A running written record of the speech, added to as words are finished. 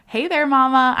Hey there,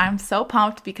 mama. I'm so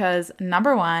pumped because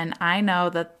number one, I know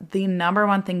that the number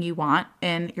one thing you want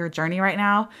in your journey right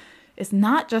now is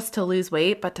not just to lose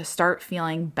weight, but to start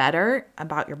feeling better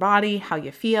about your body, how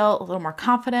you feel, a little more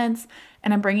confidence.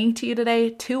 And I'm bringing to you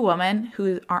today two women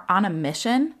who are on a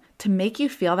mission to make you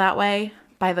feel that way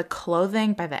by the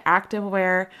clothing, by the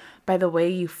activewear, by the way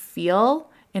you feel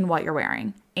in what you're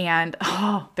wearing. And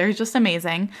they're just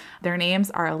amazing. Their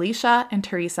names are Alysha and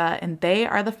Theresa, and they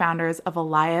are the founders of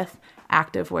Alyth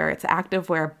Activewear. It's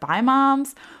activewear by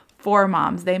moms for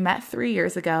moms. They met 3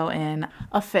 years ago in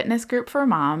a fitness group for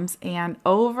moms, and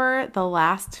over the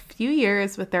last few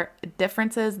years, with their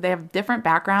differences, they have different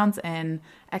backgrounds and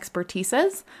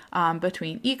expertises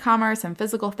between e-commerce and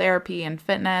physical therapy and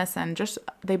fitness, and just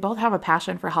they both have a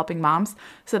passion for helping moms.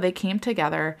 So they came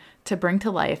together to bring to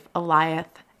life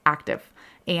Alyth Active.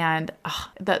 And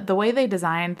the way they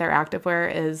designed their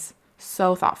activewear is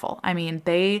so thoughtful. I mean,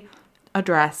 they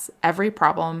address every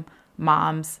problem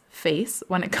moms face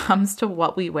when it comes to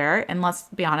what we wear. And let's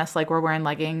be honest, like we're wearing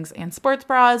leggings and sports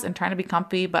bras and trying to be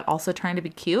comfy, but also trying to be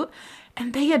cute.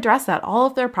 And they address that. All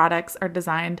of their products are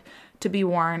designed to be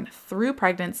worn through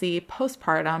pregnancy,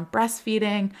 postpartum,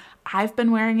 breastfeeding. I've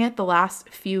been wearing it the last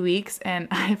few weeks and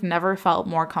I've never felt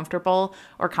more comfortable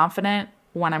or confident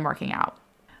when I'm working out.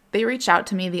 They reached out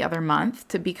to me the other month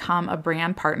to become a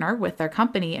brand partner with their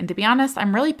company. And to be honest,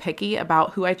 I'm really picky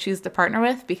about who I choose to partner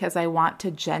with because I want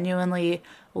to genuinely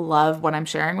love what I'm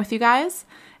sharing with you guys.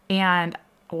 And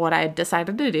what I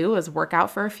decided to do was work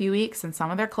out for a few weeks in some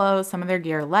of their clothes, some of their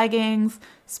gear, leggings,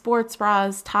 sports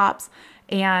bras, tops.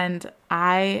 And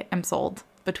I am sold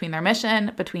between their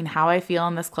mission, between how I feel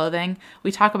in this clothing.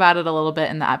 We talk about it a little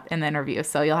bit in the interview,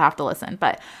 so you'll have to listen.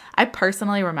 But I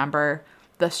personally remember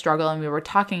the struggle, and we were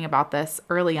talking about this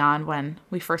early on when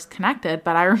we first connected,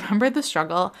 but I remember the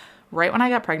struggle right when I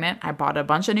got pregnant. I bought a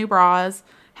bunch of new bras.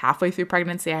 Halfway through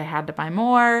pregnancy, I had to buy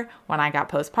more. When I got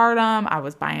postpartum, I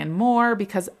was buying more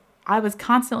because I was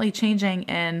constantly changing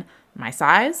in my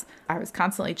size. I was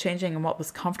constantly changing in what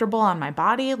was comfortable on my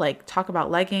body. Like, talk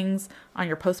about leggings on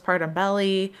your postpartum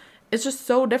belly. It's just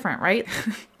so different, right?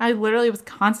 I literally was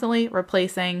constantly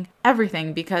replacing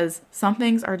everything because some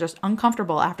things are just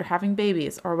uncomfortable after having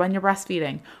babies or when you're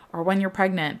breastfeeding or when you're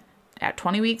pregnant at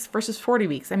 20 weeks versus 40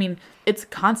 weeks. I mean, it's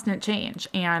constant change.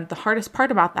 And the hardest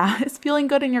part about that is feeling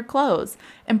good in your clothes.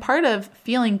 And part of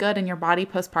feeling good in your body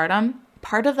postpartum,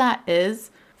 part of that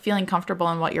is feeling comfortable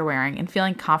in what you're wearing and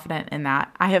feeling confident in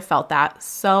that. I have felt that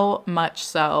so much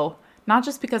so, not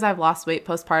just because I've lost weight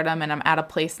postpartum and I'm at a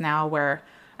place now where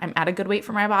I'm at a good weight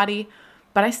for my body,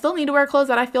 but I still need to wear clothes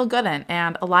that I feel good in.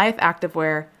 And Alyth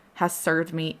Activewear has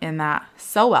served me in that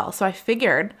so well. So I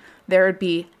figured there would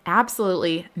be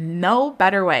absolutely no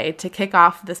better way to kick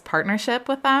off this partnership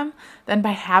with them than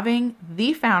by having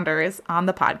the founders on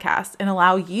the podcast and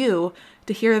allow you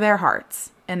to hear their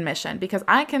hearts and mission, because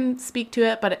I can speak to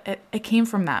it, but it came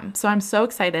from them. So I'm so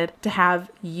excited to have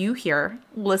you here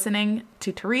listening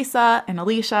to Theresa and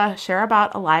Alysha share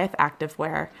about Alyth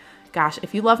Activewear. Gosh,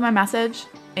 if you love my message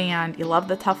and you love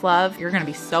the tough love, you're going to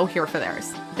be so here for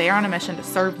theirs. They are on a mission to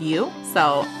serve you.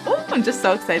 So I'm just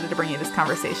so excited to bring you this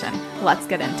conversation. Let's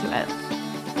get into it.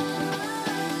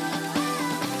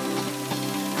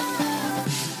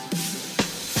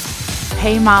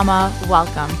 Hey mama,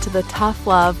 welcome to the Tough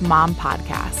Love Mom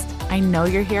Podcast. I know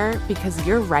you're here because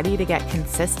you're ready to get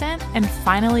consistent and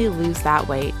finally lose that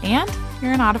weight, and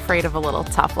you're not afraid of a little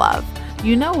tough love.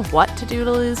 You know what to do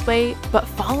to lose weight, but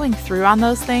following through on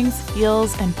those things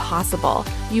feels impossible.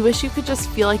 You wish you could just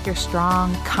feel like your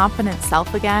strong, confident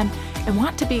self again and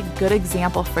want to be a good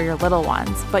example for your little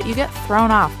ones, but you get thrown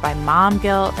off by mom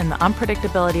guilt and the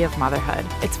unpredictability of motherhood.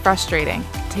 It's frustrating.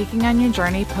 Taking on your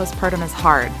journey postpartum is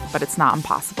hard, but it's not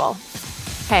impossible.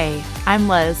 Hey, I'm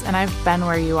Liz, and I've been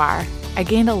where you are. I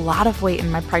gained a lot of weight in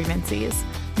my pregnancies.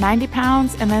 90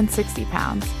 pounds and then 60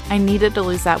 pounds. I needed to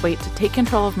lose that weight to take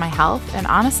control of my health and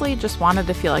honestly just wanted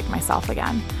to feel like myself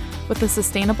again. With a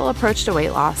sustainable approach to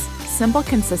weight loss, simple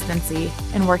consistency,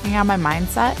 and working on my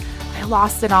mindset, I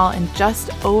lost it all in just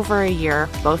over a year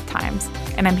both times,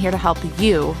 and I'm here to help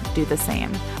you do the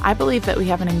same. I believe that we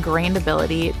have an ingrained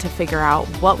ability to figure out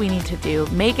what we need to do,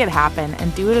 make it happen,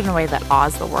 and do it in a way that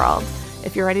awes the world.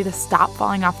 If you're ready to stop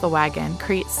falling off the wagon,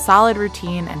 create solid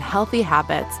routine and healthy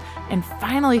habits, and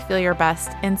finally feel your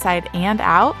best inside and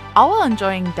out, all while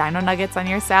enjoying dino nuggets on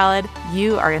your salad,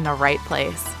 you are in the right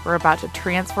place. We're about to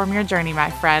transform your journey,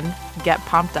 my friend. Get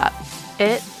pumped up.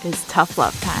 It is tough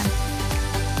love time.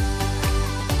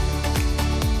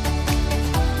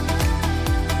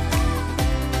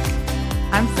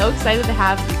 I'm so excited to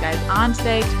have you guys on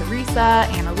today, Theresa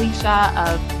and Alysha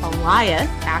of Alyth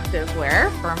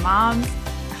Activewear for moms.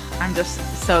 I'm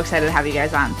just so excited to have you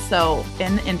guys on. So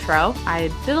in the intro, I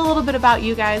did a little bit about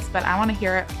you guys, but I want to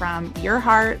hear it from your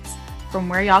hearts, from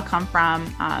where y'all come from,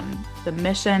 the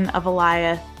mission of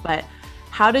Alyth. But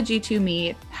how did you two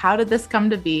meet? How did this come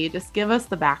to be? Just give us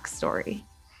the backstory.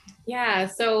 Yeah.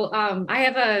 So I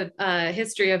have a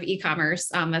history of e-commerce.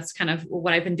 That's kind of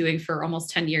what I've been doing for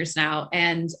almost 10 years now.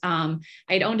 And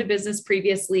I'd owned a business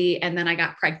previously, and then I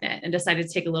got pregnant and decided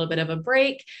to take a little bit of a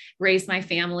break, raise my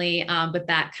family. But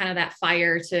that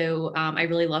fire to, I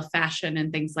really love fashion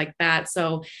and things like that.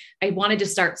 So I wanted to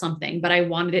start something, but I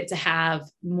wanted it to have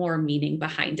more meaning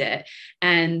behind it.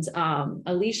 And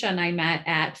Alysha and I met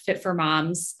at Fit for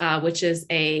Moms, which is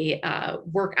a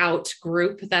workout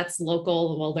group that's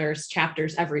local. Well, there's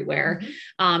chapters everywhere.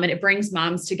 And it brings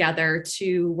moms together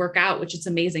to work out, which is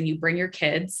amazing. You bring your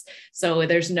kids. So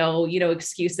there's no,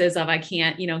 excuses of, I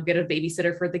can't, get a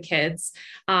babysitter for the kids.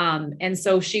 And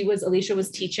so Alysha was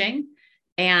teaching,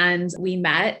 and we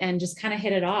met and just kind of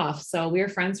hit it off. So we were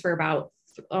friends for about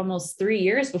almost 3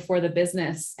 years before the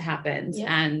business happened.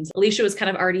 Yeah. And Alysha was kind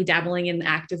of already dabbling in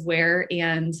activewear.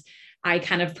 And I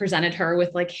kind of presented her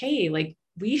with like, hey, like,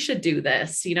 we should do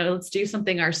this, let's do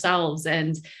something ourselves.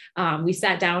 And we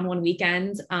sat down one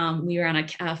weekend. We were on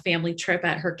a family trip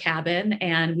at her cabin,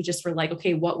 and we just were like,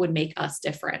 okay, what would make us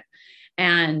different?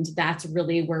 And that's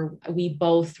really where we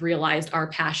both realized our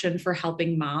passion for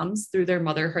helping moms through their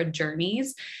motherhood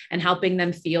journeys and helping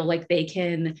them feel like they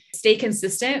can stay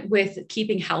consistent with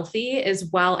keeping healthy, as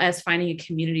well as finding a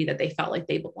community that they felt like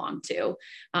they belonged to.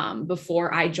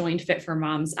 Before I joined Fit for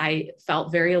Moms, I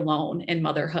felt very alone in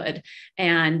motherhood.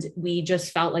 And we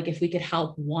just felt like if we could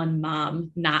help one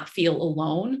mom not feel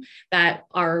alone, that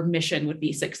our mission would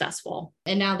be successful.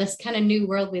 And now this kind of new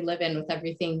world we live in, with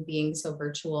everything being so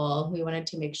virtual, we wanted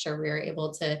to make sure we were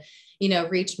able to,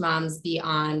 reach moms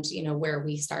beyond, where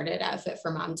we started at Fit for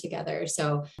Mom together.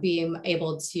 So being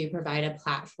able to provide a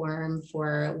platform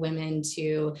for women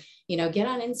to, get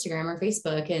on Instagram or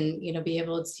Facebook and, be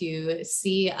able to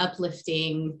see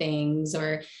uplifting things,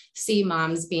 or see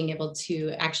moms being able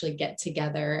to actually get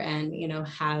together and,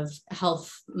 have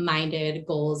health-minded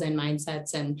goals and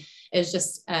mindsets. And it's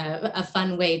just a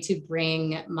fun way to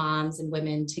bring moms and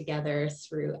women together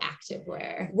through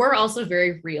activewear. We're also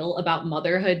very real about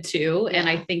motherhood too. Yeah. And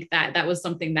I think that was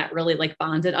something that really like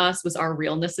bonded us, was our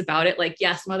realness about it. Like,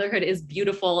 yes, motherhood is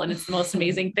beautiful and it's the most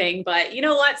amazing thing, but you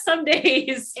know what? Some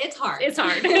days it's hard.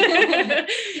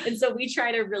 And so we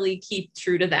try to really keep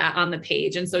true to that on the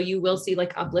page. And so you will see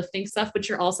like uplifting stuff, but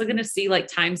you're also going to see like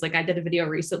times, like I did a video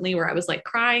recently where I was like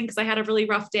crying because I had a really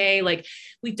rough day. Like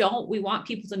we want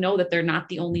people to know that they're not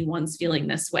the only ones feeling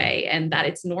this way, and that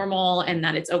it's normal, and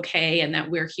that it's okay. And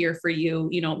that we're here for you,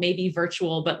 maybe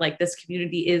virtual, but like this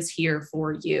community is here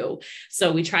for you.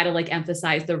 So we try to like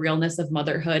emphasize the realness of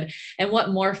motherhood. And what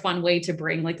more fun way to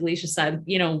bring, like Alysha said,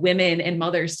 women and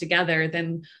mothers together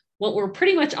than what we're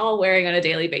pretty much all wearing on a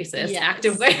daily basis. Yes.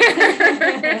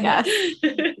 Activewear. Yes.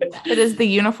 It is the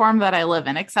uniform that I live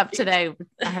in, except today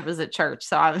I was at church.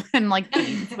 So I'm in like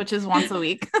jeans, which is once a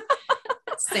week.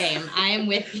 Same. I am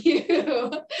with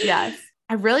you. Yes.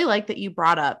 I really like that you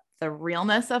brought up the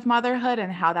realness of motherhood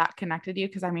and how that connected you.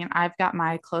 Cause I mean, I've got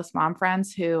my close mom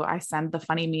friends who I send the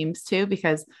funny memes to,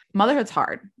 because motherhood's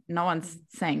hard. No one's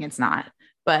saying it's not,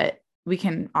 but we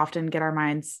can often get our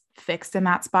minds fixed in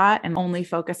that spot and only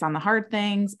focus on the hard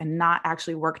things and not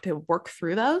actually work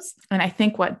through those. And I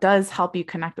think what does help you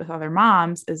connect with other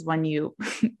moms is when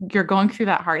you're going through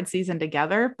that hard season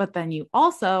together, but then you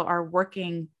also are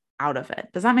working out of it.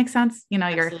 Does that make sense?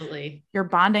 Absolutely. You're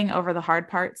bonding over the hard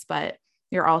parts, but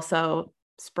you're also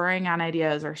spurring on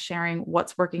ideas or sharing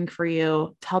what's working for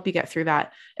you to help you get through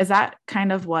that. Is that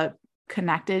kind of what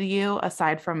connected you,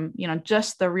 aside from,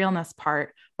 just the realness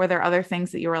part? Were there other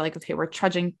things that you were like, okay, we're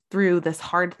trudging through this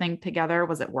hard thing together?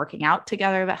 Was it working out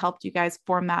together that helped you guys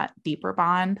form that deeper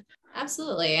bond?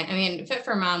 Absolutely. I mean, Fit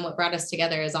for Mom, what brought us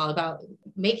together is all about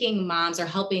making moms, or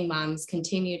helping moms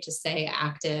continue to stay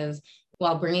active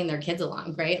while bringing their kids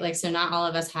along, right? Like, so not all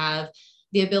of us have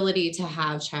the ability to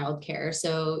have childcare.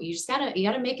 So you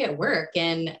gotta make it work.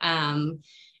 And,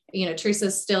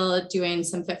 Teresa's still doing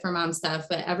some Fit for Mom stuff,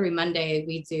 but every Monday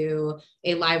we do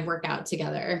a live workout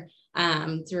together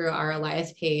through our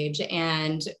Alyth page.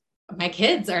 And my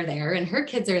kids are there, and her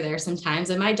kids are there sometimes,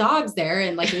 and my dog's there,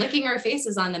 and like licking our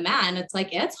faces on the mat. And it's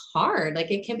like, it's hard. Like,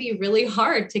 it can be really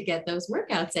hard to get those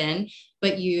workouts in,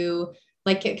 but you,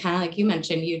 like, it kind of like you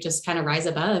mentioned, you just kind of rise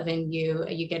above and you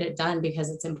get it done because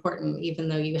it's important. Even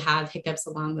though you have hiccups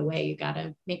along the way, you got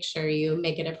to make sure you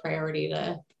make it a priority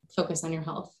to focus on your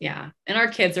health. Yeah. And our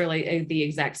kids are like the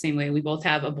exact same way. We both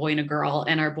have a boy and a girl,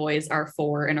 and our boys are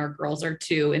 4 and our girls are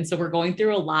 2. And so we're going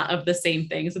through a lot of the same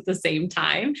things at the same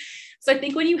time. So I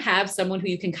think when you have someone who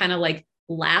you can kind of like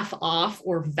laugh off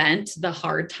or vent the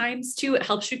hard times to, it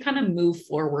helps you kind of move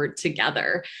forward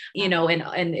together, you know,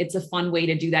 and it's a fun way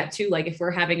to do that too. Like if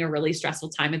we're having a really stressful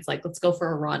time, it's like, let's go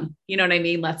for a run. You know what I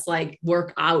mean? Let's like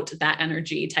work out that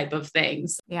energy type of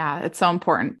things. Yeah, it's so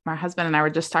important. My husband and I were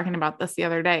just talking about this the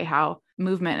other day, how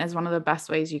movement is one of the best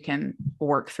ways you can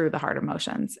work through the hard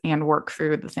emotions and work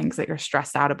through the things that you're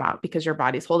stressed out about, because your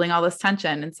body's holding all this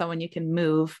tension. And so when you can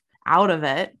move out of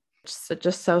it, it's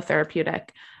just so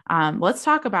therapeutic. Let's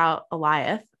talk about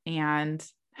Alyth and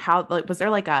how, like, was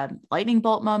there like a lightning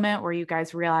bolt moment where you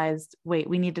guys realized, wait,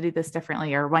 we need to do this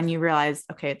differently? Or when you realized,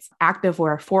 okay, it's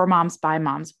activewear for moms by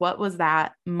moms. What was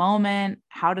that moment?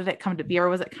 How did it come to be? Or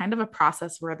was it kind of a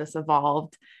process where this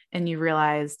evolved and you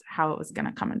realized how it was going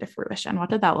to come into fruition? What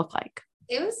did that look like?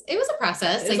 It was a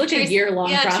process. It was like a year-long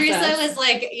process. Theresa was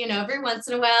like, you know, every once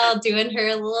in a while doing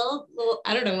her little,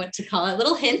 I don't know what to call it,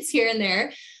 little hints here and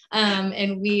there.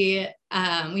 And we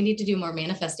need to do more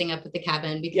manifesting up at the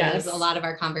cabin, because a lot of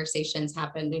our conversations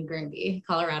happened in Granby,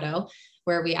 Colorado,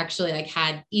 where we actually like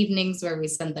had evenings where we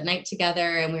spent the night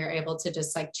together, and we were able to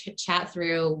just like chat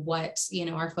through what, you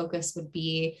know, our focus would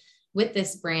be with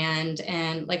this brand.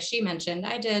 And like she mentioned,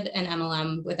 I did an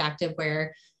MLM with activewear,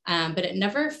 but it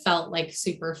never felt like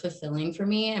super fulfilling for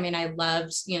me. I mean, I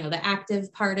loved, you know, the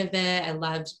active part of it. I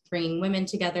loved bringing women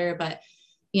together, but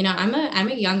you know, I'm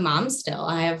a young mom still.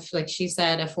 I have, like she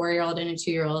said, a 4-year-old and a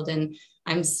 2-year-old, and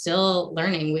I'm still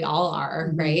learning. We all are,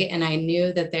 mm-hmm. right? And I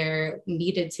knew that there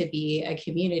needed to be a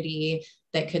community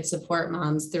that could support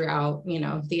moms throughout, you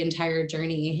know, the entire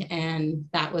journey. And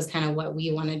that was kind of what we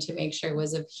wanted to make sure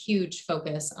was a huge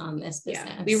focus on this business.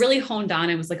 Yeah, we really honed on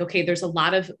and was like, okay, there's a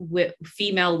lot of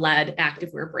female-led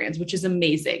activewear brands, which is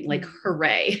amazing, like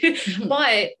hooray. Mm-hmm.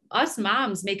 But us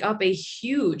moms make up a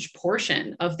huge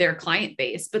portion of their client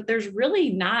base, but there's really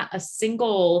not a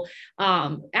single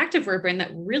activewear brand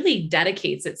that really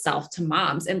dedicates itself to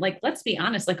moms. And like, let's be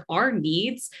honest, like our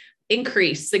needs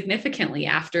increase significantly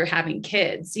after having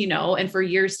kids, you know, and for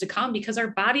years to come, because our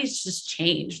bodies just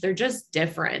change. They're just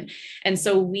different. And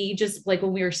so we just like,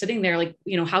 when we were sitting there, like,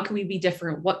 you know, how can we be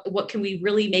different? What can we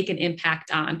really make an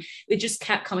impact on? It just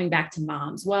kept coming back to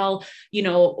moms. Well, you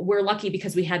know, we're lucky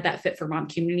because we had that Fit for Mom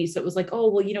community. So it was like, oh,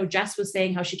 well, you know, Jess was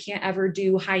saying how she can't ever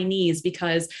do high knees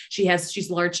because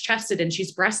she's large chested and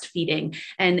she's breastfeeding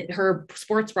and her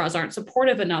sports bras aren't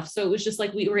supportive enough. So it was just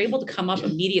like, we were able to come up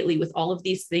immediately with all of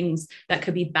these things that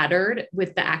could be bettered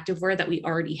with the activewear that we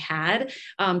already had,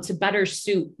 to better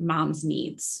suit mom's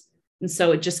needs. And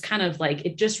so it just kind of like,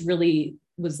 it just really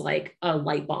was like a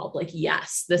light bulb, like,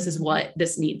 yes, this is what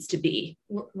this needs to be.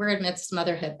 We're amidst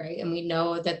motherhood, right? And we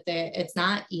know that it's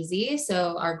not easy.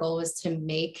 So our goal was to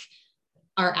make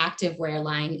our activewear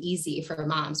line easy for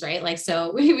moms, right? Like,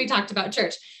 so we talked about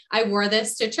church. I wore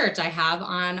this to church. I have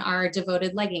on our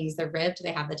devoted leggings. They're ribbed.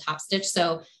 They have the top stitch.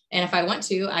 So, and if I want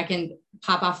to, I can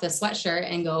pop off the sweatshirt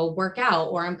and go work out,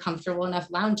 or I'm comfortable enough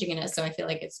lounging in it. So I feel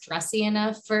like it's dressy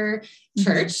enough for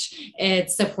church. Mm-hmm.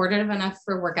 It's supportive enough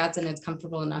for workouts, and it's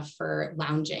comfortable enough for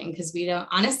lounging. Cause we don't,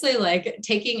 honestly, like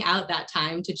taking out that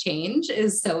time to change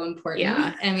is so important.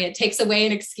 Yeah. I mean, it takes away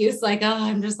an excuse like, oh,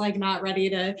 I'm just like not ready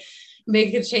to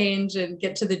make a change and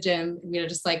get to the gym, you know,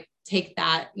 just like take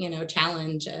that, you know,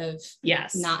 challenge of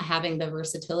not having the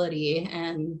versatility.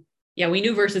 And yeah, we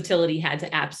knew versatility had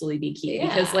to absolutely be key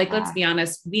because, like, let's be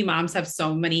honest, we moms have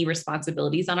so many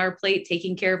responsibilities on our plate.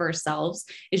 Taking care of ourselves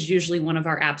is usually one of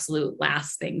our absolute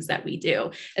last things that we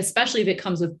do, especially if it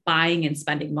comes with buying and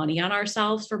spending money on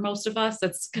ourselves. For most of us,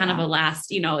 that's kind of a last,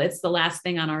 you know, it's the last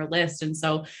thing on our list. And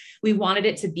so we wanted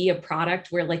it to be a product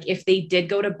where, like, if they did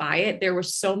go to buy it, there were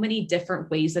so many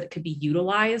different ways that it could be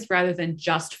utilized rather than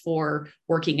just for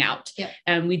working out. Yep.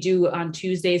 And we do on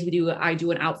Tuesdays, I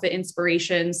do an outfit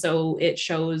inspiration. So it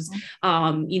shows,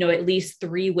 you know, at least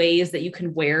 3 ways that you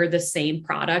can wear the same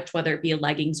product, whether it be a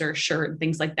leggings or a shirt and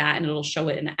things like that. And it'll show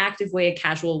it in an active way, a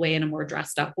casual way, and a more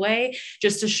dressed up way,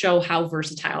 just to show how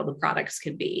versatile the products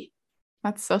can be.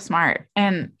 That's so smart.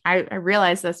 And I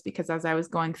realized this because as I was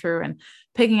going through and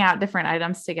picking out different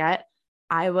items to get,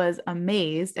 I was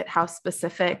amazed at how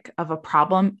specific of a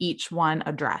problem each one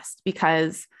addressed,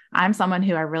 because I'm someone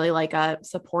who I really like a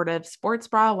supportive sports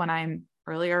bra when I'm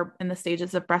earlier in the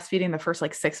stages of breastfeeding, the first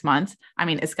like 6 months. I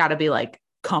mean, it's got to be like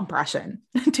compression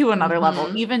to another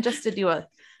level, even just to do a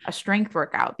strength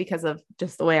workout because of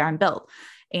just the way I'm built.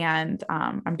 And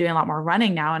I'm doing a lot more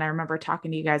running now. And I remember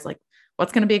talking to you guys like,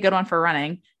 what's going to be a good one for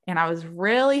running? And I was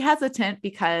really hesitant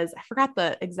because I forgot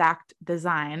the exact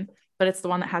design, but it's the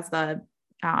one that has the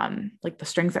like the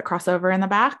strings that cross over in the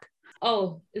back.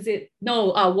 Oh, is it? No,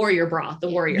 Warrior bra, the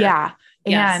Warrior. Yeah.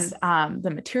 Yes. And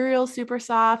the material's super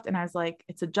soft. And I was like,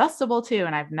 it's adjustable too.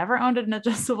 And I've never owned an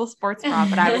adjustable sports bra,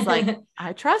 but I was like,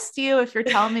 I trust you if you're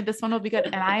telling me this one will be good.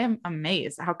 And I am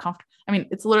amazed how comfortable. I mean,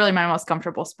 it's literally my most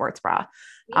comfortable sports bra.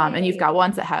 And you've got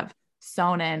ones that have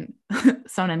sewn in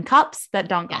cups that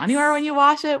don't go anywhere when you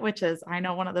wash it, which is, I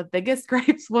know, one of the biggest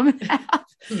gripes women have.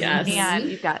 Yes. And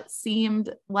you've got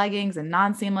seamed leggings and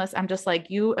non-seamless. I'm just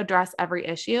like, you address every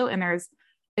issue, and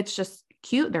it's just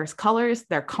cute. There's colors,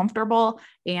 they're comfortable.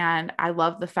 And I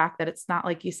love the fact that it's not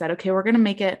like you said, okay, we're going to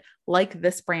make it like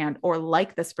this brand or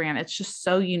like this brand. It's just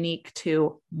so unique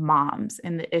to moms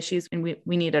and the issues we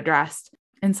need addressed.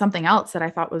 And something else that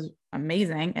I thought was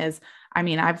amazing is, I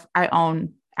mean, I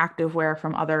own activewear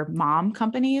from other mom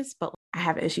companies, but I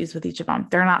have issues with each of them.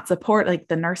 They're not like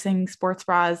the nursing sports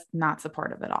bras, not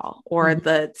supportive at all. Or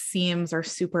the seams are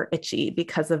super itchy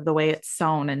because of the way it's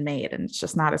sewn and made, and it's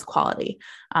just not as quality.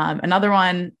 Another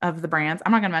one of the brands,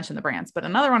 I'm not going to mention the brands, but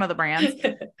another one of the brands,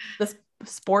 this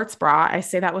sports bra, I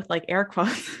say that with like air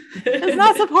quotes, it's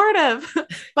not supportive,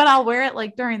 but I'll wear it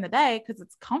like during the day because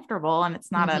it's comfortable and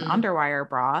it's not an underwire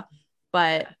bra,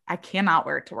 but I cannot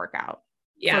wear it to work out.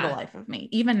 For the life of me,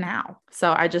 even now.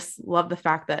 So I just love the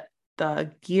fact that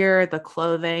the gear, the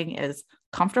clothing is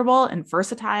comfortable and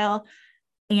versatile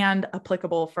and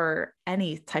applicable for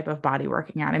any type of body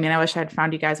working out. I mean, I wish I'd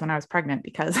found you guys when I was pregnant,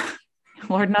 because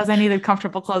Lord knows I needed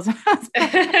comfortable clothes.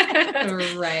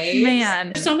 Right.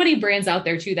 Man. There's so many brands out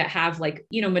there too that have like,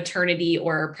 maternity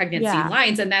or pregnancy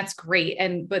lines, and that's great.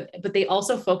 But they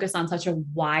also focus on such a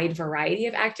wide variety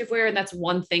of activewear. And that's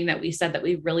one thing that we said that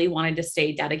we really wanted to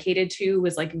stay dedicated to,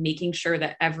 was like making sure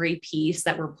that every piece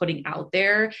that we're putting out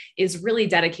there is really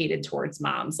dedicated towards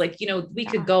moms. Like, we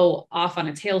could go off on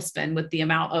a tailspin with the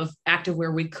amount of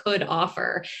activewear we could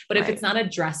offer, but if it's not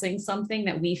addressing something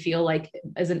that we feel like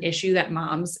is an issue that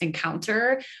moms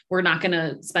encounter, we're not going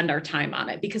to spend our time on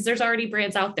it, because there's already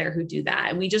brands out there who do that.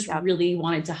 And we just really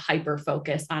wanted to hyper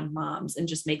focus on moms and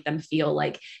just make them feel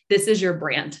like this is your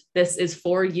brand. This is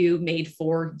for you, made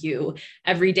for you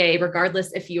every day,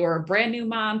 regardless if you're a brand new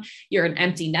mom, you're an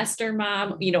empty nester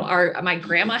mom. My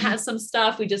grandma has some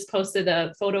stuff. We just posted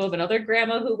a photo of another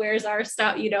grandma who wears our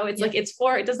stuff. It's like,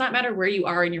 it does not matter where you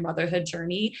are in your motherhood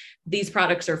journey. These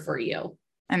products are for you.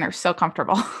 And they're so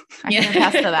comfortable. I can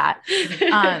attest to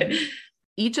that.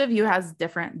 Each of you has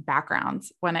different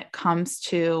backgrounds when it comes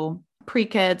to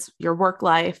pre-kids, your work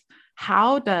life.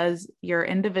 How does your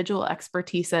individual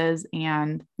expertises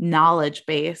and knowledge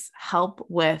base help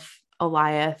with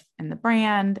Alyth and the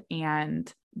brand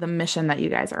and the mission that you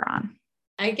guys are on?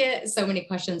 I get so many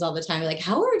questions all the time, like,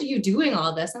 how are you doing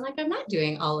all this? I'm like, I'm not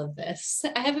doing all of this.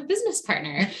 I have a business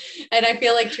partner. And I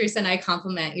feel like Theresa and I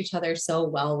complement each other so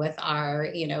well with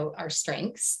our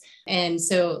strengths. And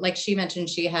so, like she mentioned,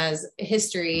 she has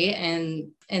history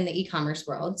in the e-commerce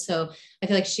world. So I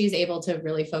feel like she's able to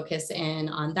really focus in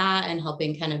on that and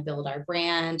helping kind of build our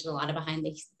brand and a lot of behind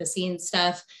the scenes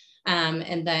stuff.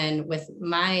 And then with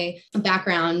my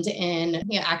background in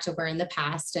activewear in the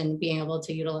past and being able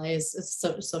to utilize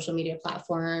social media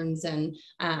platforms, and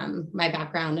my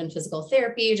background in physical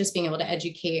therapy, just being able to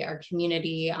educate our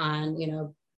community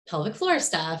on, pelvic floor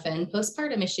stuff and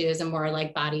postpartum issues and more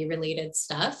like body related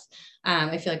stuff.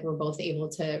 I feel like we're both able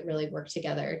to really work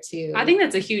together to. I think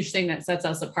that's a huge thing that sets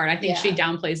us apart. I think she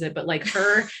downplays it, but like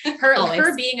her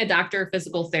being a doctor of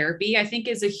physical therapy, I think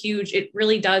it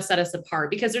really does set us apart,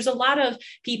 because there's a lot of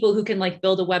people who can like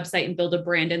build a website and build a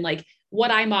brand, and like what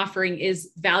I'm offering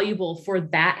is valuable for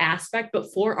that aspect,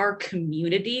 but for our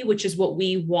community, which is what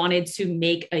we wanted to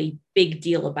make a big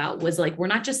deal about, was like, we're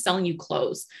not just selling you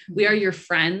clothes. We are your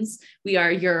friends. We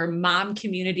are your mom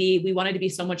community. We wanted to be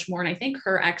so much more. And I think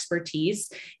her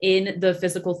expertise in the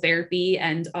physical therapy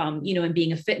and, and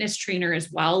being a fitness trainer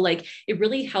as well, like it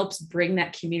really helps bring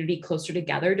that community closer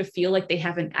together to feel like they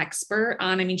have an expert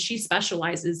on. I mean, she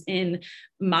specializes in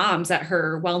moms at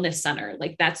her wellness center.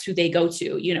 Like that's who they go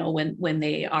to, when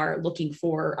they are looking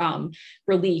for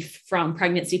relief from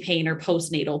pregnancy pain or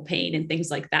postnatal pain and things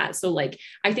like that. So like,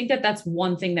 I think that's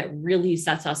one thing that really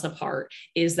sets us apart,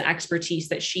 is the expertise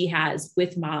that she has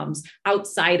with moms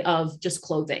outside of just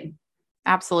clothing.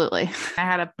 Absolutely. I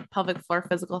had a pelvic floor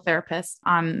physical therapist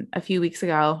on a few weeks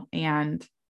ago, and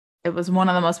it was one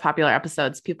of the most popular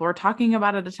episodes. People were talking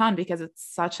about it a ton because it's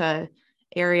such a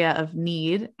area of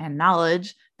need and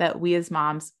knowledge that we as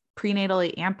moms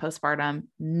prenatally and postpartum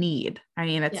need. I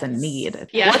mean, it's a need.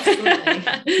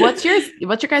 Yeah. What's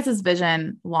your guys'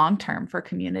 vision long-term for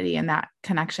community and that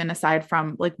connection, aside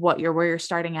from like where you're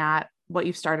starting at, what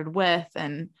you've started with,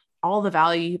 and all the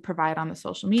value you provide on the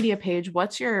social media page?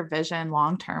 What's your vision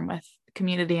long-term with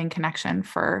community and connection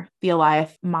for the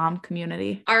Alyth mom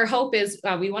community? Our hope is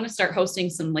we want to start hosting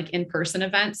some like in-person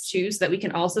events too, so that we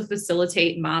can also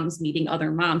facilitate moms meeting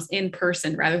other moms in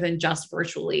person rather than just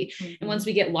virtually. Mm-hmm. And once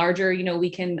we get larger, we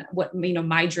can,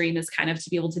 my dream is kind of to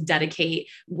be able to dedicate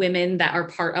women that are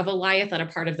part of Alyth, that are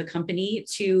part of the company,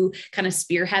 to kind of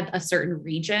spearhead a certain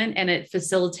region, and it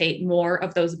facilitate more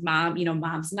of those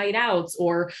moms night outs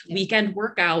or weekend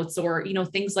workouts or,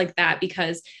 things like that.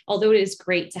 Because although it is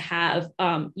great to have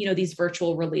these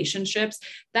virtual relationships,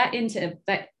 that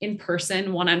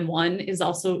in-person one-on-one is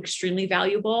also extremely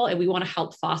valuable. And we want to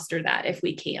help foster that if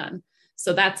we can.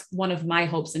 So that's one of my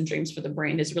hopes and dreams for the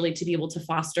brand, is really to be able to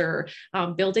foster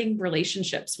building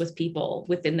relationships with people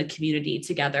within the community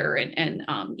together and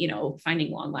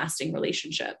finding long-lasting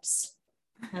relationships.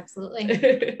 Absolutely.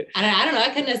 I don't know. I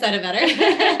couldn't have said it better.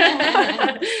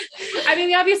 I mean,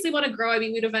 we obviously want to grow. I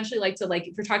mean, we'd eventually like to,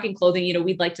 if we're talking clothing,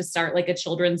 we'd like to start like a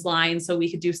children's line, so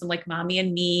we could do some like mommy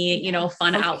and me,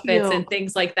 fun outfits and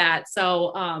things like that.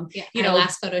 So, our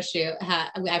last photo shoot,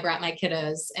 I brought my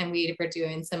kiddos and we were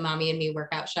doing some mommy and me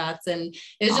workout shots, and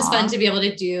it was just fun to be able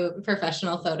to do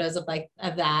professional photos of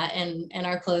that and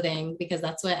our clothing, because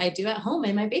that's what I do at home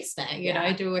in my basement.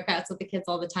 I do workouts with the kids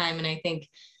all the time. And I think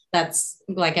that's,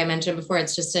 like I mentioned before,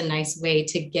 it's just a nice way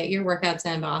to get your workouts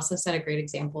in, but also set a great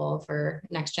example for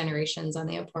next generations on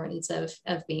the importance of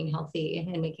being healthy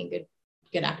and making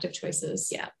good active choices.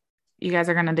 Yeah. You guys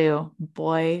are going to do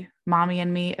boy mommy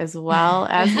and me as well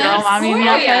as girl mommy and me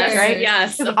outfits, right?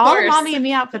 Yes. Because all mommy and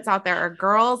me outfits out there are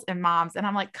girls and moms. And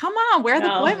I'm like, come on, wear the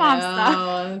boy mom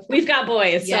stuff. We've got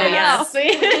boys. Yes. So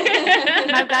yes.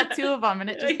 And I've got 2 of them, and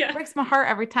it just breaks my heart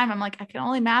every time. I'm like, I can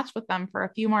only match with them for a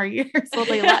few more years. Will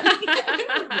they let me?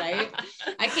 Right.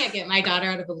 I can't get my daughter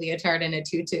out of a leotard and a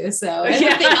tutu. So I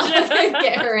don't think I'll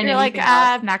get her in. You're like,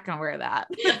 I'm not going to wear that.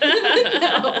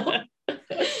 No.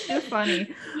 So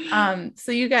funny.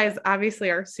 So you guys obviously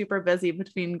are super busy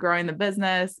between growing the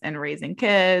business and raising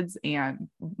kids and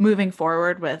moving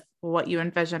forward with what you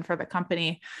envision for the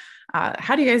company.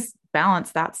 How do you guys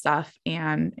balance that stuff?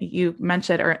 And you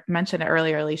mentioned it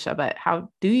earlier, Alysha, but how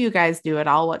do you guys do it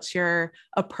all? What's your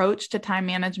approach to time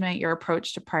management, your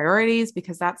approach to priorities?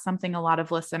 Because that's something a lot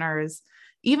of listeners,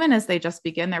 even as they just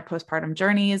begin their postpartum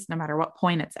journeys, no matter what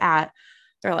point it's at,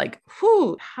 they're like,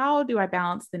 how do I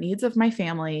balance the needs of my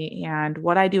family and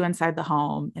what I do inside the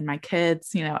home and my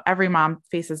kids? Every mom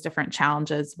faces different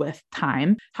challenges with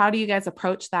time. How do you guys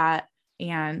approach that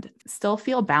and still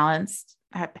feel balanced?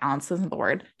 Balance isn't the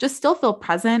word. Just still feel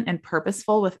present and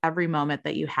purposeful with every moment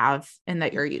that you have and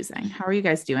that you're using. How are you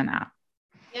guys doing that?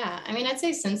 Yeah. I mean, I'd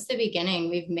say since the beginning,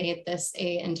 we've made this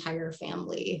an entire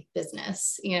family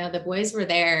business. The boys were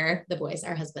there,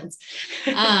 our husbands,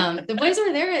 the boys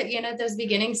were there at, those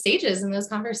beginning stages and those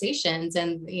conversations.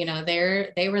 And,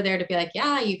 they were there to be like,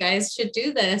 yeah, you guys should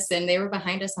do this. And they were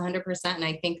behind us 100%. And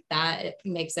I think that it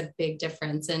makes a big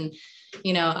difference. And,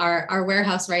 our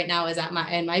warehouse right now is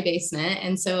in my basement.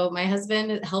 And so my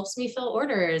husband helps me fill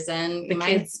orders, and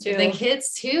the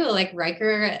kids too, like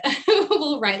Riker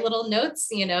will write little notes,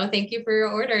 thank you for your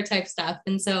order type stuff.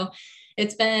 And so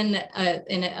it's been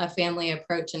a family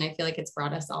approach. And I feel like it's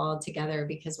brought us all together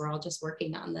because we're all just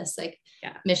working on this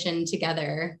mission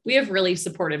together. We have really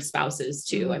supportive spouses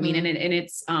too. Mm-hmm. I mean, and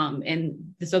it's,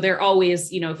 and so they're always,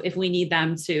 if we need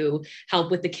them to help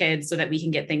with the kids so that we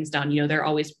can get things done, they're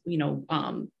always,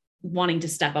 wanting to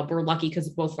step up. We're lucky because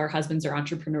both of our husbands are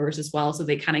entrepreneurs as well. So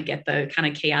they kind of get the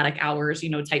kind of chaotic hours,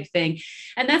 type thing.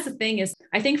 And that's the thing is,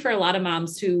 I think for a lot of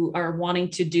moms who are wanting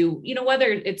to do, whether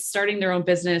it's starting their own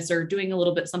business or doing a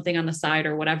little bit something on the side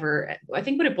or whatever, I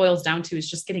think what it boils down to is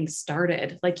just getting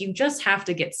started. Like, you just have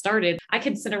to get started. I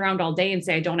can sit around all day and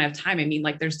say, I don't have time. I mean,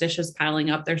 like, there's dishes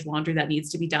piling up, there's laundry that needs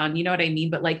to be done. You know what I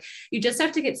mean? But like, you just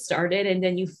have to get started. And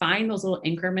then you find those little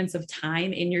increments of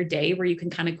time in your day where you can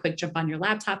kind of quick jump on your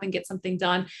laptop and get something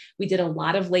done. We did a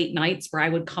lot of late nights where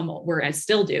where I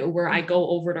still do, where I go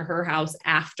over to her house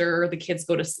after the kids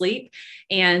go to sleep,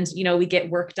 and, we get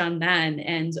work done then.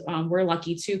 And we're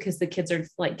lucky too, because the kids are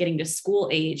like getting to school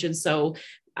age. And so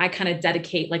I kind of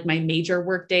dedicate like my major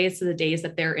work days to the days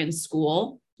that they're in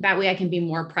school. That way I can be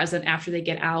more present after they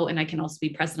get out, and I can also be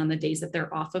present on the days that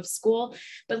they're off of school.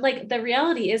 But like, the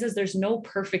reality is there's no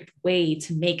perfect way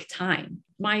to make time.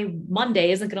 my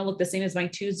Monday isn't going to look the same as my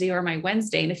Tuesday or my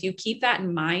Wednesday. And if you keep that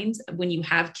in mind, when you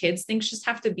have kids, things just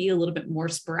have to be a little bit more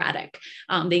sporadic.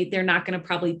 They're not going to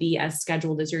probably be as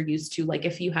scheduled as you're used to. Like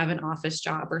if you have an office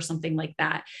job or something like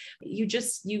that, you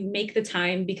make the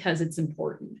time because it's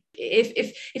important.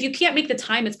 If you can't make the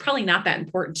time, it's probably not that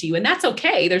important to you. And that's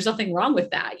okay. There's nothing wrong with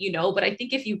that, but I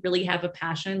think if you really have a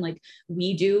passion, like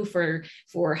we do for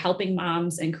helping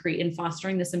moms and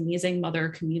fostering this amazing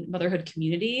motherhood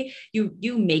community,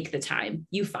 you make the time,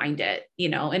 you find it,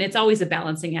 and it's always a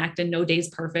balancing act, and no day's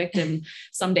perfect. And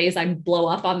some days I blow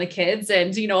up on the kids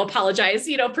and, apologize,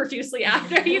 profusely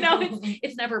after,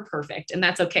 it's never perfect, and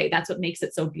that's okay. That's what makes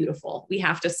it so beautiful. We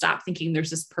have to stop thinking there's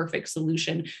this perfect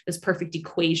solution, this perfect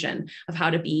equation of how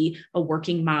to be a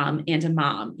working mom and a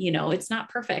mom. It's not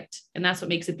perfect, and that's what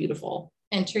makes it beautiful.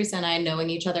 And Theresa and I knowing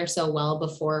each other so well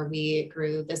before we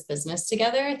grew this business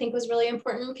together, I think was really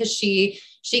important, because she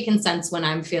can sense when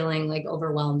I'm feeling like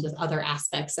overwhelmed with other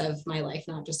aspects of my life,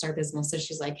 not just our business. So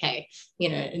she's like, hey,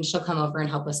 and she'll come over and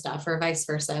help with stuff, or vice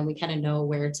versa. And we kind of know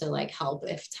where to like help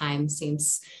if time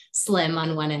seems slim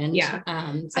on one end. Yeah.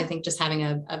 So I think just having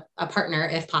a partner,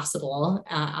 if possible,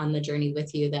 on the journey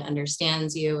with you that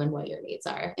understands you and what your needs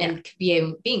are, and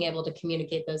being able to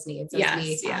communicate those needs, as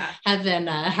we have been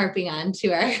harping on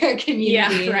to our community.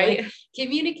 Yeah, right. Like,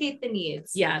 communicate the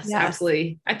needs. Yes,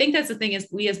 absolutely. I think that's the thing, is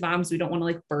we as moms, we don't want to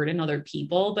like burden other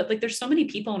people, but like there's so many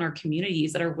people in our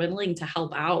communities that are willing to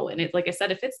help out. And like I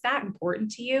said, if it's that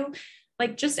important to you,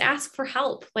 like just ask for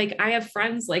help. Like I have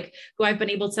friends like who I've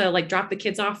been able to like drop the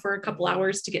kids off for a couple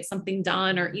hours to get something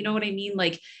done, or you know what I mean?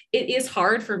 Like it is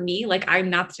hard for me. Like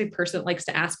I'm not the type of person that likes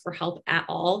to ask for help at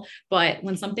all. But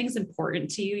when something's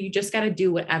important to you, you just got to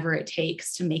do whatever it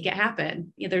takes to make it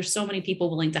happen. There's so many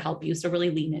people willing to help you. So really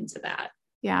lean into that.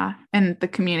 Yeah. And the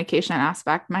communication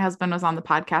aspect, my husband was on the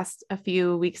podcast a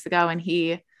few weeks ago and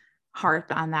he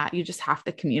harped on that. You just have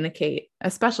to communicate,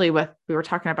 especially we were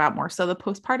talking about more so the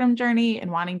postpartum journey and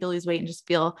wanting to lose weight and just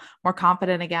feel more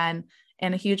confident again.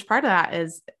 And a huge part of that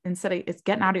is it's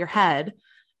getting out of your head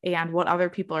and what other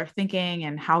people are thinking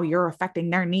and how you're affecting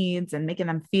their needs and making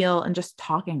them feel, and just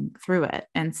talking through it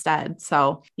instead.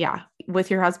 So yeah, with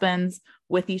your husbands,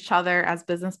 with each other as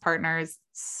business partners,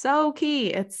 so key.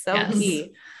 It's so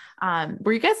key.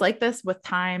 Were you guys like this with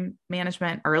time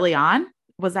management early on?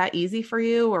 Was that easy for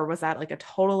you, or was that like a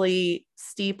totally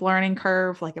steep learning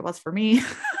curve like it was for me?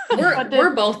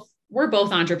 We're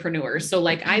both entrepreneurs. So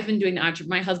like I've been doing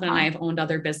my husband and I have owned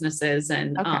other businesses,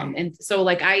 and and so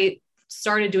like I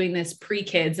started doing this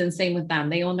pre-kids, and same with them.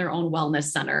 They own their own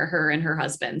wellness center, her and her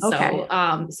husband.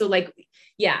 So so like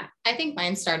yeah, I think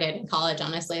mine started in college,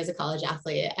 honestly, as a college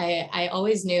athlete. I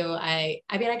always knew I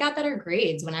got better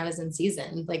grades when I was in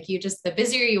season. Like the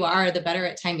busier you are, the better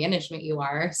at time management you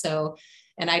are. So,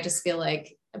 and I just feel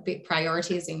like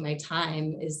prioritizing my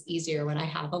time is easier when I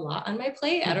have a lot on my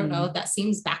plate. I don't know if that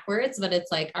seems backwards, but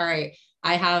it's like, all right,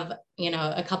 I have,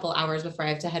 a couple hours before I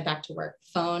have to head back to work.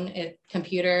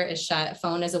 Computer is shut,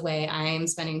 phone is away. I'm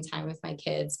spending time with my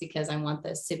kids because I want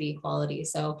this to be quality.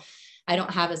 So I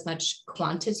don't have as much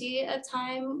quantity of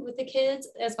time with the kids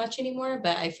as much anymore,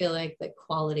 but I feel like the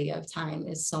quality of time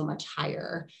is so much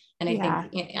higher. And I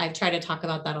think I try to talk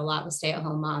about that a lot with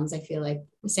stay-at-home moms. I feel like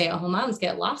stay-at-home moms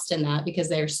get lost in that because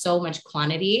there's so much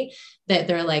quantity that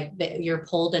they're like, that you're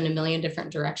pulled in a million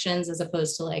different directions, as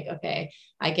opposed to like, okay,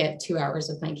 I get 2 hours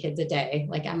with my kids a day.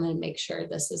 Like I'm going to make sure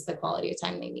this is the quality of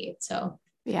time they need. So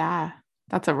yeah.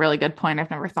 That's a really good point. I've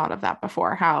never thought of that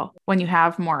before. How when you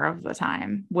have more of the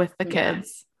time with the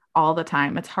kids all the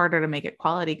time, it's harder to make it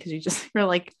quality because you're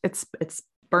like, it's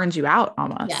burns you out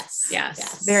almost.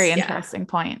 Yes. Very interesting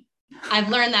point. I've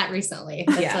learned that recently.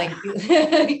 It's like,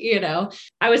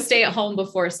 I would stay at home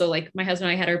before. So like my husband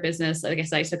and I had our business. Like I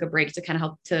said, I took a break to kind of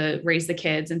help to raise the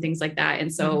kids and things like that.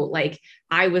 And so like,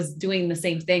 I was doing the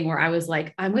same thing where I was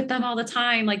like, I'm with them all the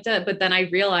time, like that. But then I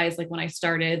realized like when I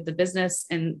started the business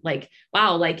and like,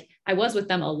 wow, like I was with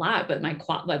them a lot, but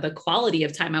the quality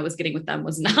of time I was getting with them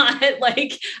was not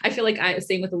like, I feel like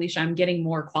same with Alysha, I'm getting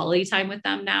more quality time with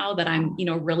them now that I'm,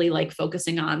 really like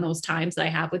focusing on those times that I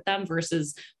have with them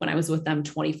versus when I was with them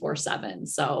 24/7.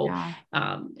 So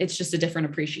it's just a different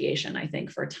appreciation, I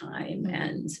think, for time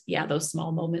and those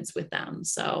small moments with them.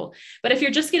 So, but if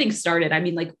you're just getting started, I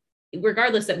mean, like,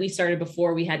 regardless that we started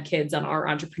before we had kids on our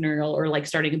entrepreneurial or like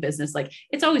starting a business, like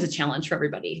it's always a challenge for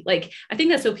everybody. Like, I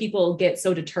think that's what people get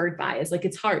so deterred by is like,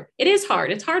 it's hard. It is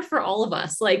hard. It's hard for all of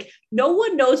us. Like no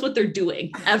one knows what they're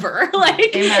doing ever.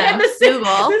 Like and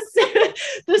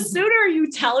the sooner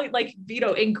you tell it, like,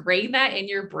 ingrain that in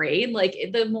your brain, like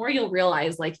the more you'll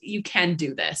realize like you can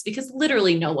do this because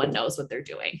literally no one knows what they're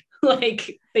doing.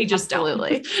 Like they just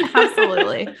Absolutely. don't.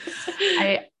 Absolutely.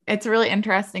 It's really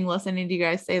interesting listening to you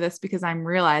guys say this because I'm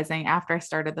realizing after I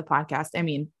started the podcast, I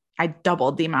mean, I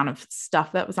doubled the amount of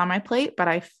stuff that was on my plate, but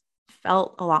I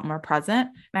felt a lot more present.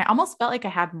 And I almost felt like I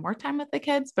had more time with the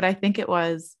kids, but I think it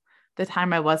was the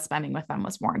time I was spending with them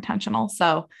was more intentional.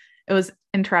 So it was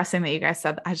interesting that you guys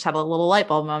said, I just had a little light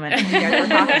bulb moment when you guys were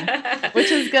talking,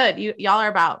 which is good. Y'all are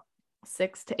about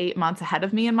 6 to 8 months ahead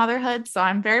of me in motherhood. So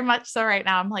I'm very much so right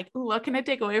now. I'm like, ooh, what can I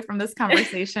take away from this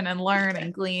conversation and learn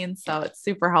and glean? So it's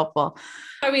super helpful.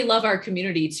 Why we love our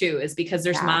community too, is because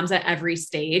there's Yeah. moms at every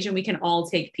stage and we can all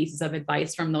take pieces of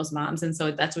advice from those moms. And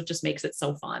so that's what just makes it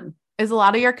so fun. Is a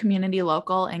lot of your community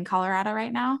local in Colorado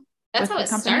right now? That's how it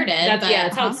started.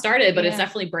 That's how it started, but it's Yeah.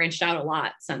 definitely branched out a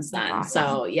lot since then. That's So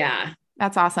awesome. yeah.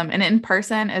 That's awesome. And in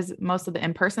person, is most of the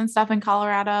in-person stuff in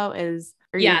Colorado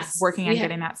are you Yes, working on we have-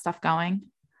 getting that stuff going?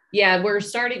 Yeah, we're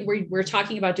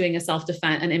talking about doing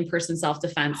an in-person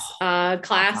self-defense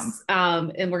class.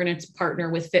 Awesome. And we're going to partner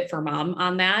with Fit for Mom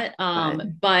on that.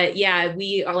 Good. But yeah,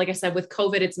 we are, like I said, with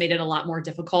COVID, it's made it a lot more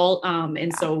difficult.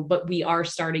 But we are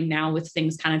starting now with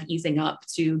things kind of easing up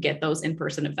to get those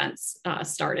in-person events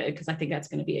started, because I think that's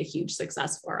going to be a huge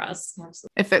success for us.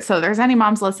 Absolutely. So there's any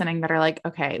moms listening that are like,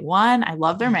 okay, one, I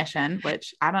love their mission,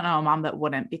 which I don't know a mom that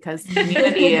wouldn't, because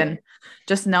community and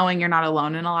just knowing you're not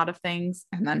alone in a lot of things,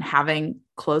 and then having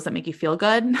clothes that make you feel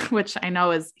good, which I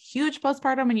know is huge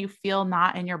postpartum when you feel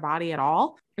not in your body at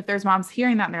all. If there's moms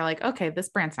hearing that and they're like, okay, this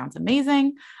brand sounds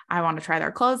amazing, I want to try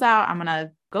their clothes out, I'm going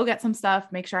to go get some stuff,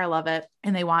 make sure I love it,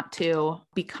 and they want to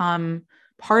become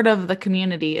part of the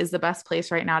community, is the best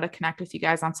place right now to connect with you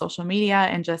guys on social media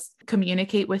and just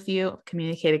communicate with you.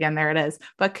 Communicate again, there it is,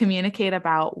 but communicate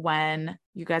about when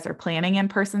you guys are planning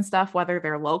in-person stuff, whether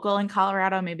they're local in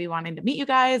Colorado, maybe wanting to meet you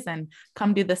guys and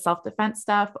come do the self-defense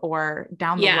stuff, or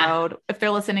down the road, if they're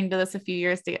listening to this a few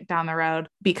years down the road,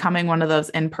 becoming one of those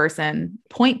in-person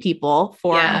point people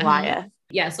for Alyth.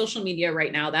 Yeah, social media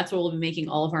right now, that's where we'll be making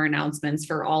all of our announcements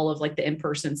for all of like the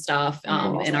in-person stuff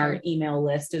in our email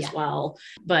list as well.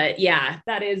 But yeah,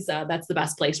 that's the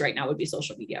best place right now would be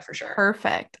social media for sure.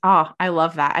 Perfect. Oh, I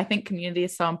love that. I think community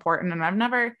is so important.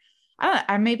 And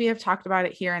I maybe have talked about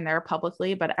it here and there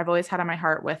publicly, but I've always had on my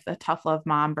heart with the Tough Love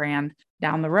Mom brand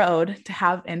down the road to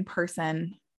have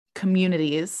in-person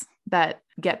communities that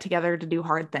get together to do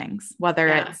hard things, whether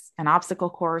it's an obstacle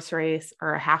course race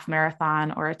or a half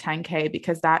marathon or a 10K,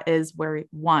 because that is where,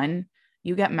 one,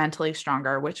 you get mentally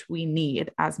stronger, which we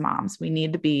need as moms. We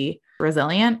need to be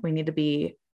resilient. We need to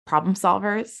be problem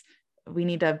solvers. We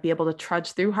need to be able to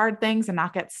trudge through hard things and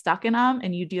not get stuck in them.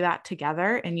 And you do that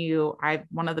together. And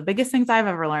one of the biggest things I've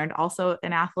ever learned, also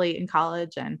an athlete in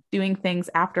college and doing things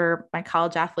after my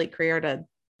college athlete career to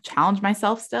challenge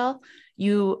myself still,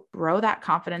 you grow that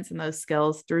confidence and those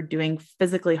skills through doing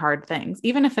physically hard things,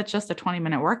 even if it's just a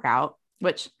 20-minute workout,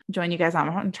 which join you guys on.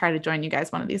 I'm going to try to join you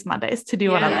guys one of these Mondays to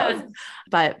do one of those.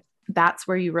 But that's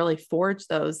where you really forge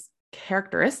those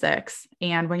characteristics.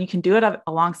 And when you can do it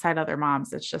alongside other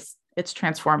moms, it's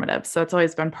transformative. So it's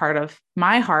always been part of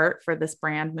my heart for this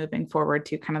brand moving forward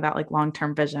to kind of that like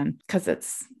long-term vision, because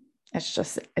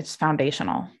it's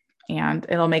foundational and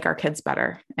it'll make our kids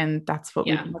better. And that's what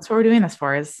we're doing this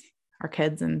for, is our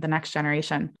kids and the next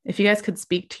generation. If you guys could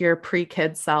speak to your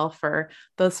pre-kid self or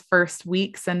those first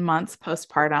weeks and months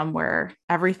postpartum where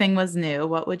everything was new,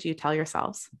 what would you tell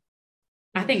yourselves?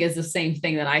 I think it's the same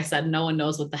thing that I said. No one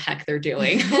knows what the heck they're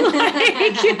doing.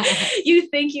 Like, you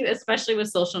think especially with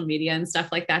social media and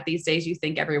stuff like that these days, you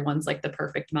think everyone's like the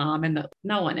perfect mom, and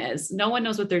no one is. No one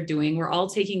knows what they're doing. We're all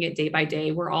taking it day by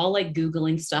day. We're all like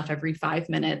Googling stuff every 5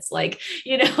 minutes. Like,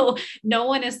 no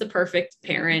one is the perfect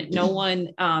parent. No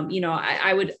one,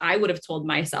 I would have told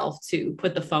myself to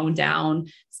put the phone down,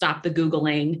 stop the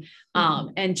Googling,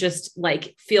 and just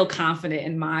like feel confident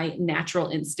in my natural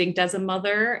instinct as a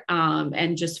mother,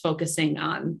 and just focusing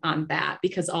on that,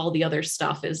 because all the other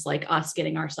stuff is like us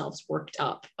getting ourselves worked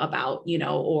up about,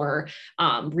 or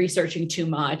researching too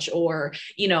much, or,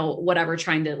 whatever,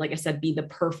 trying to, like I said, be the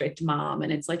perfect mom.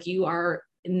 And it's like, you are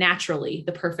naturally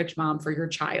the perfect mom for your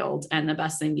child. And the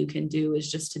best thing you can do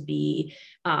is just to be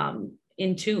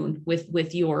in tune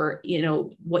with your,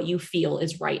 what you feel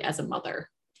is right as a mother.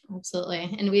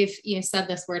 Absolutely. And we've said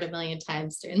this word a million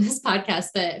times during this podcast,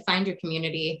 but find your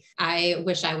community. I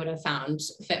wish I would have found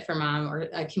Fit for Mom or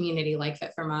a community like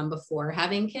Fit for Mom before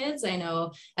having kids. I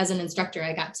know as an instructor,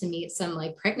 I got to meet some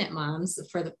like pregnant moms,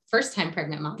 for the first time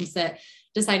pregnant moms, that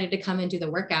decided to come and do the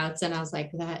workouts. And I was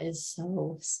like, that is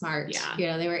so smart.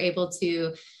 Yeah. They were able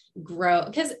to grow,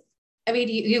 because I mean,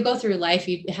 you go through life,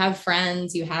 you have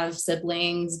friends, you have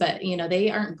siblings, but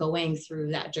they aren't going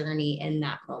through that journey in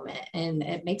that moment. And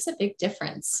it makes a big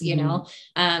difference,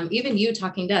 even you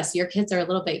talking to us, your kids are a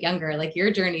little bit younger, like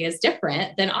your journey is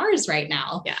different than ours right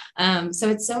now. Yeah. So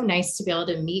it's so nice to be able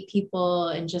to meet people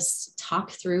and just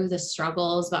talk through the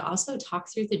struggles, but also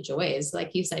talk through the joys.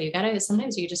 Like you said,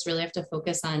 sometimes you just really have to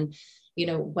focus on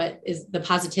what is the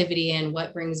positivity and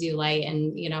what brings you light,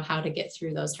 and, how to get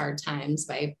through those hard times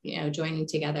by, joining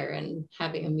together and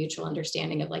having a mutual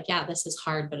understanding of like, yeah, this is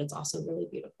hard, but it's also really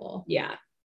beautiful. Yeah,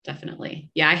 definitely.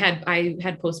 Yeah. I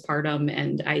had postpartum,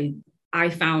 and I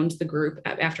found the group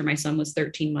after my son was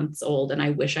 13 months old, and I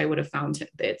wish I would have found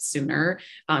it sooner,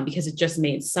 because it just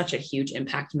made such a huge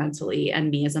impact mentally,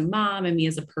 and me as a mom and me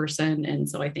as a person. And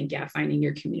so I think, finding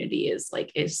your community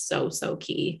is so, so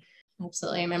key.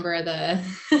 Absolutely. I remember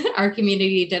our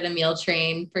community did a meal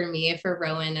train for me for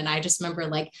Rowan. And I just remember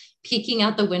like peeking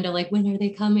out the window, like, when are they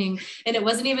coming? And it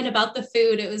wasn't even about the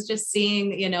food. It was just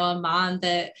seeing, a mom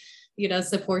that,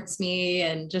 supports me,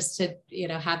 and just to,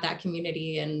 have that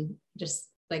community, and just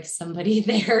like somebody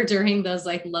there during those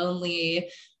like lonely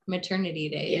maternity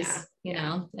days.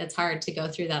 It's hard to go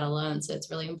through that alone. So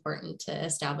it's really important to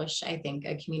establish, I think,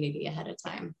 a community ahead of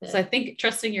time. So I think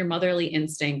trusting your motherly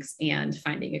instincts and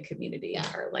finding a community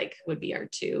would be our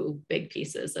two big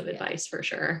pieces of advice for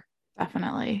sure.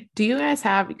 Definitely. Do you guys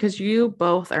because you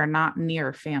both are not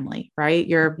near family, right?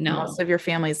 Most of your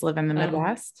families live in the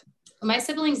Midwest. My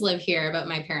siblings live here, but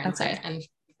my parents and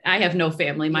I have no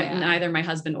family. Neither my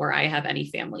husband or I have any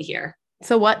family here.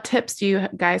 So what tips do you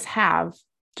guys have?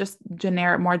 Just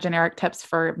more generic tips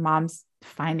for moms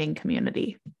finding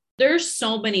community. There's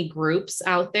so many groups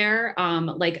out there.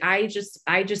 Like I just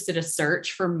did a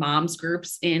search for moms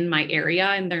groups in my area,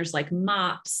 and there's like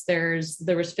MOPS, there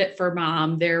was Fit for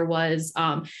Mom. There was,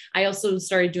 I also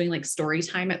started doing like story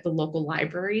time at the local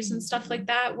libraries and stuff like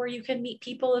that, where you can meet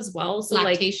people as well. So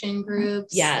lactation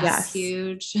groups. Yes.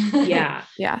 Huge. Yeah.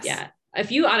 Yes. Yeah. If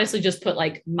you honestly just put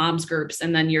like moms groups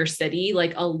and then your city,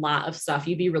 like a lot of stuff,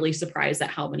 you'd be really surprised at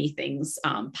how many things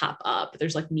pop up.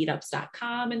 There's like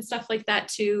meetups.com and stuff like that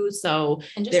too. So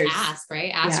and just ask,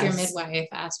 right? Ask your midwife,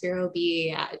 ask your OB,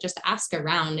 just ask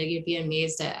around, and you'd be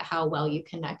amazed at how well you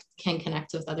can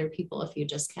connect with other people if you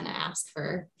just kind of ask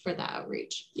for that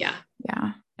outreach. Yeah.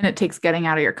 Yeah. And it takes getting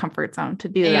out of your comfort zone to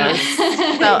do those.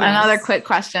 So another quick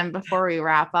question before we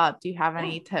wrap up, do you have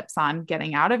any tips on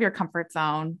getting out of your comfort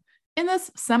zone in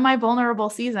this semi-vulnerable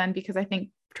season? Because I think,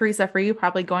 Theresa, for you,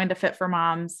 probably going to Fit for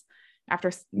Moms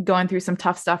after going through some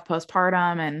tough stuff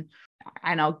postpartum. And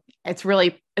I know it's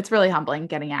really humbling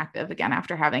getting active again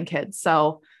after having kids.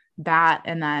 So that,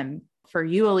 and then for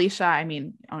you, Alysha, I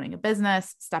mean, owning a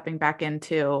business, stepping back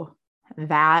into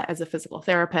that as a physical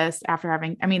therapist after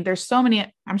having, I'm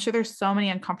sure there's so many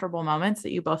uncomfortable moments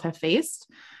that you both have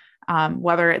faced,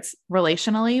 whether it's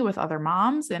relationally with other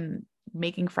moms and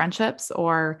making friendships,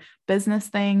 or business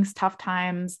things, tough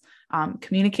times,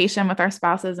 communication with our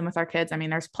spouses and with our kids. I mean,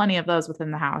 there's plenty of those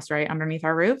within the house, right? Underneath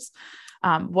our roofs.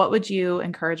 What would you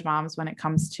encourage moms when it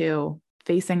comes to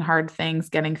facing hard things,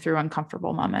 getting through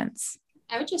uncomfortable moments?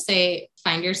 I would just say,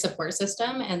 find your support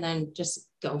system and then just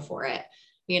go for it.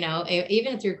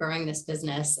 Even through growing this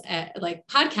business, like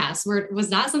podcasts was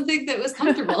not something that was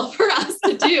comfortable for us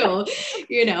to do,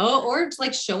 or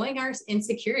like showing our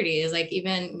insecurities. Like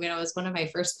even, it was one of my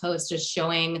first posts, just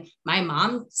showing my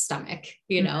mom's stomach,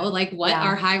 like what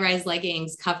our high-rise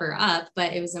leggings cover up.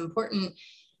 But it was important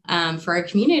for our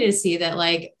community to see that,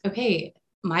 like, okay,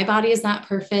 my body is not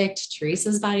perfect.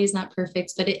 Theresa's body is not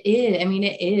perfect, but it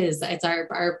is, it's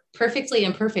our perfectly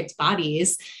imperfect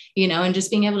bodies, and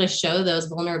just being able to show those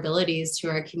vulnerabilities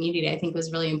to our community, I think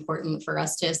was really important for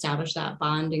us to establish that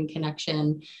bond and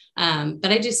connection.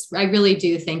 But I really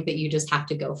do think that you just have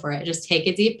to go for it. Just take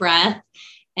a deep breath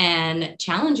and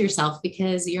challenge yourself,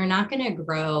 because you're not going to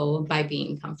grow by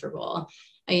being comfortable.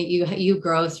 You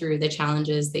grow through the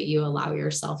challenges that you allow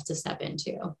yourself to step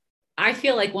into. I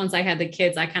feel like once I had the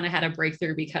kids, I kind of had a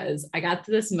breakthrough, because I got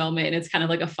to this moment, and it's kind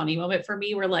of like a funny moment for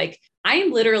me, where like, I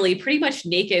am literally pretty much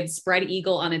naked, spread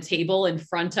eagle on a table in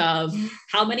front of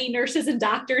how many nurses and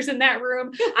doctors in that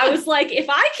room. I was like, if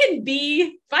I can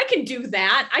do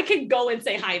that, I can go and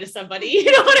say hi to somebody.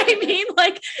 You know what I mean?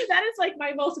 Like, that is like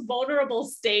my most vulnerable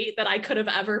state that I could have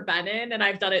ever been in. And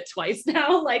I've done it twice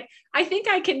now. Like, I think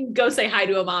I can go say hi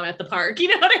to a mom at the park. You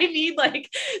know what I mean? Like,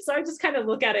 so I just kind of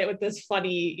look at it with this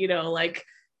funny, like,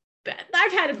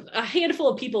 I've had a handful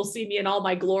of people see me in all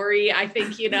my glory. I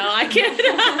think, I can,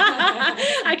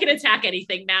 I can attack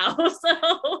anything now.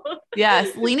 So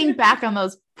yes, leaning back on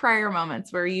those prior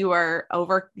moments where you were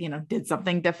did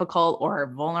something difficult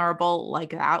or vulnerable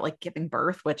like that, like giving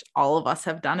birth, which all of us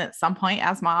have done at some point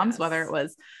as moms, whether it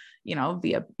was,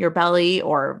 via your belly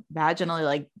or vaginally,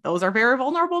 like those are very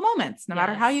vulnerable moments, no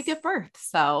matter how you give birth.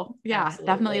 So yeah, Absolutely.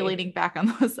 Definitely leaning back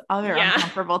on those other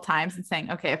uncomfortable times and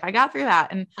saying, okay, if I got through that,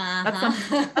 and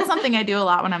that's something I do a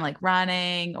lot when I'm like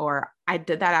running, or I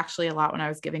did that actually a lot when I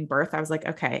was giving birth. I was like,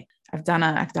 okay, I've done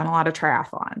a lot of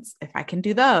triathlons. If I can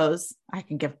do those, I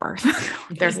can give birth.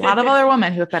 There's a lot of other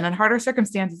women who have been in harder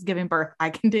circumstances giving birth. I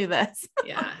can do this.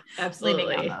 Yeah, absolutely.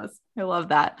 Leaning on those. I love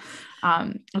that.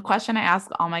 A question I ask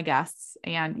all my guests,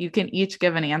 and you can each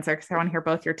give an answer because I want to hear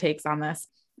both your takes on this.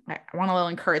 I want a little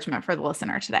encouragement for the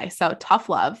listener today. So tough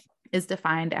love is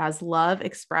defined as love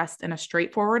expressed in a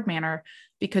straightforward manner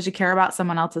because you care about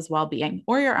someone else's well-being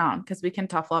or your own, because we can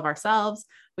tough love ourselves.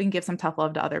 We can give some tough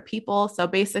love to other people. So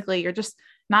basically you're just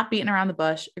not beating around the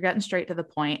bush. You're getting straight to the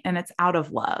point, and it's out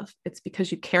of love. It's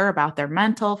because you care about their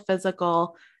mental,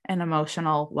 physical, and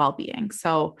emotional well-being.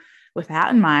 So with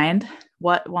that in mind,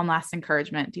 what one last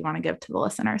encouragement do you want to give to the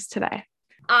listeners today?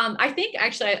 I think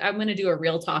actually I'm going to do a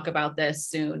real talk about this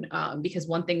soon, because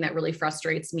one thing that really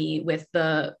frustrates me with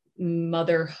the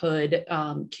motherhood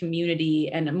community,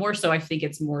 and more so, I think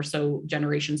it's more so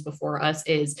generations before us,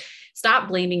 is stop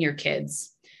blaming your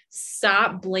kids.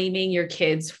 Stop blaming your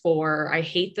kids for, I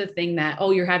hate the thing that,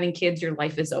 oh, you're having kids, your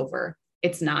life is over.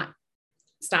 It's not.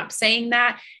 Stop saying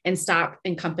that and stop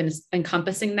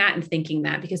encompassing that and thinking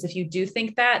that, because if you do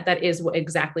think that, that is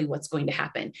exactly what's going to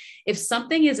happen. If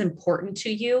something is important to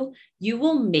you, you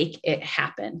will make it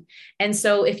happen. And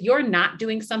so if you're not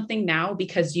doing something now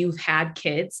because you've had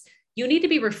kids, you need to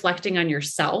be reflecting on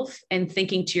yourself and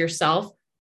thinking to yourself,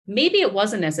 maybe it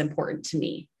wasn't as important to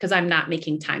me because I'm not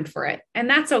making time for it. And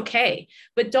that's okay.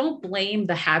 But don't blame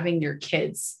the having your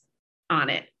kids on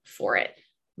it for it.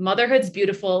 Motherhood's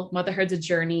beautiful. Motherhood's a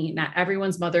journey. Not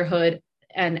everyone's motherhood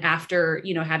and after,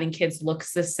 having kids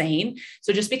looks the same.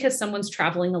 So just because someone's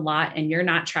traveling a lot and you're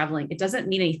not traveling, it doesn't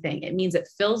mean anything. It means it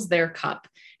fills their cup.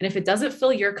 And if it doesn't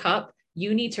fill your cup,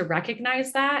 you need to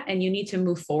recognize that and you need to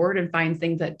move forward and find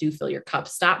things that do fill your cup.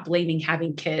 Stop blaming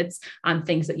having kids on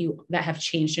things that have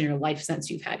changed in your life since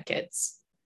you've had kids.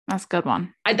 That's a good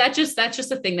one. That's just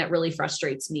the thing that really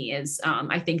frustrates me is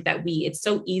I think that it's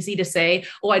so easy to say,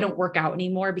 oh, I don't work out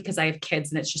anymore because I have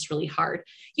kids and it's just really hard.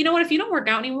 You know what? If you don't work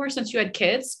out anymore since you had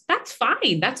kids, that's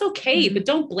fine. That's okay. Mm-hmm. But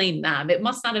don't blame them. It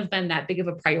must not have been that big of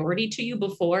a priority to you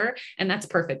before. And that's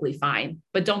perfectly fine,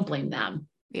 but don't blame them.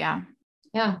 Yeah.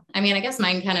 Yeah. I mean, I guess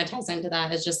mine kind of ties into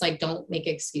that is just like, don't make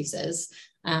excuses.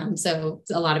 So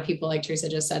a lot of people, like Theresa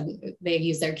just said, they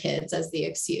use their kids as the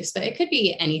excuse, but it could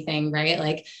be anything, right?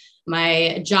 Like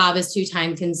my job is too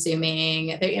time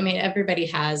consuming. I mean, everybody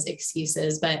has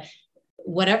excuses, but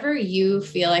whatever you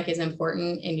feel like is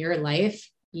important in your life,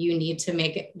 you need to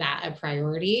make that a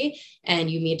priority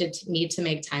and you need to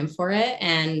make time for it.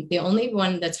 And the only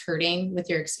one that's hurting with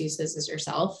your excuses is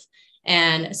yourself.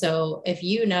 And so if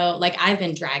like I've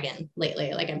been dragging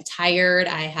lately, like I'm tired,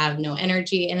 I have no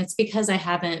energy, and it's because I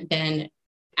haven't been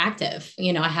active.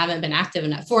 I haven't been active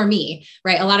enough for me,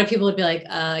 right? A lot of people would be like,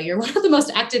 you're one of the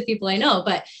most active people I know,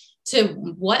 but to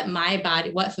what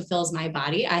fulfills my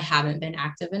body, I haven't been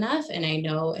active enough. And I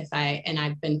know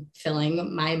I've been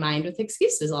filling my mind with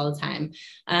excuses all the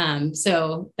time.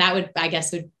 So that would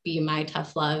be my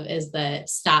tough love, is that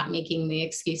stop making the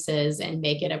excuses and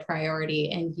make it a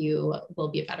priority, and you will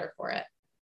be better for it.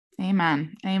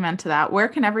 Amen. Amen to that. Where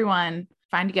can everyone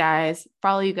find you guys,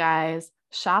 follow you guys,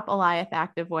 shop Alyth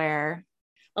Activewear?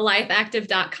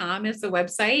 Alythactive.com is the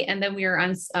website. And then we are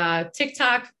on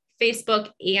TikTok, Facebook,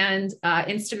 and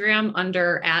Instagram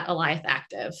under @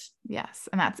 Active. Yes.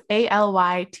 And that's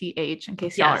ALYTH in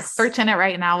case y'all are searching it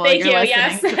right now while Thank you're you.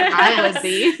 listening. Yes. I would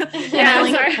be.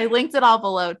 Yeah, I linked it all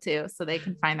below too, so they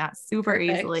can find that super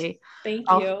easily. Thank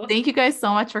you. Thank you guys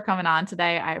so much for coming on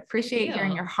today. I appreciate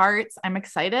hearing your hearts. I'm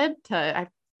excited I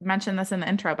mentioned this in the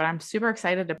intro, but I'm super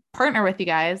excited to partner with you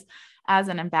guys as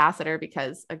an ambassador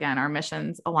because, again, our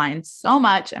missions align so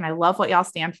much and I love what y'all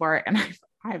stand for. And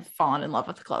I've fallen in love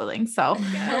with the clothing. So,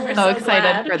 so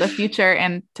excited for the future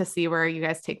and to see where you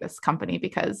guys take this company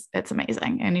because it's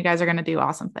amazing and you guys are going to do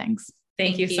awesome things.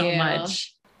 Thank you so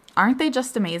much. Aren't they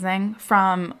just amazing?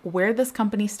 From where this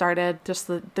company started, just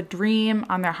the dream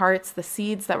on their hearts, the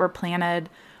seeds that were planted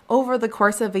over the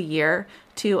course of a year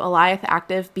to Alyth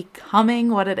Active becoming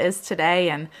what it is today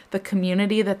and the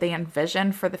community that they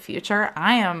envision for the future,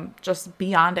 I am just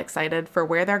beyond excited for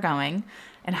where they're going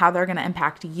and how they're going to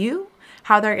impact you,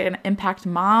 how they're going to impact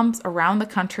moms around the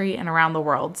country and around the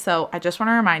world. So I just want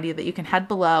to remind you that you can head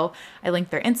below. I link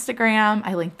their Instagram,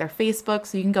 I link their Facebook,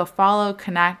 so you can go follow,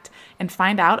 connect, and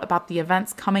find out about the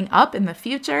events coming up in the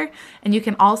future. And you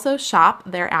can also shop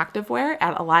their activewear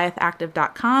at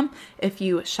alythactive.com. If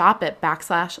you shop at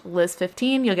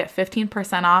 /Liz15, you'll get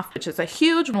 15% off, which is a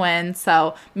huge win.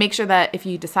 So make sure that if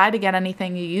you decide to get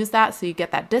anything, you use that so you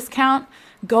get that discount.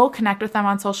 Go connect with them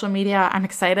on social media. I'm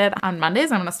excited. On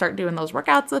Mondays, I'm going to start doing those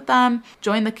workouts with them.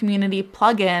 Join the community,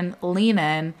 plug in, lean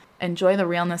in, enjoy the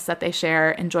realness that they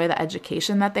share, enjoy the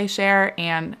education that they share,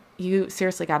 and you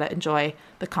seriously got to enjoy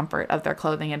the comfort of their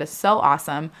clothing. It is so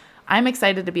awesome. I'm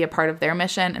excited to be a part of their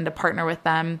mission and to partner with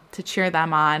them, to cheer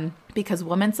them on, because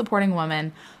women supporting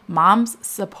women, moms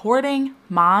supporting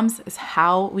moms is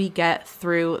how we get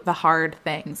through the hard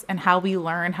things and how we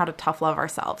learn how to tough love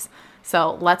ourselves.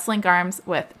 So let's link arms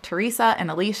with Theresa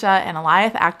and Alysha and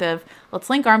Alyth Active.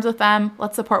 Let's link arms with them.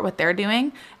 Let's support what they're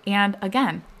doing. And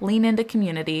again, lean into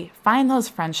community, find those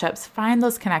friendships, find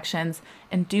those connections,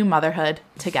 and do motherhood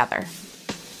together.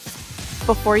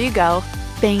 Before you go,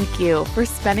 thank you for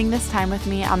spending this time with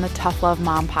me on the Tough Love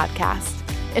Mom podcast.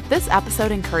 If this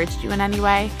episode encouraged you in any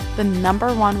way, the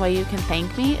number one way you can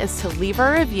thank me is to leave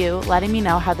a review letting me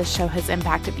know how the show has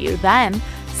impacted you. Then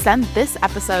send this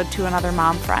episode to another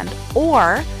mom friend,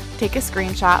 or take a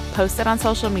screenshot, post it on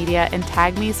social media, and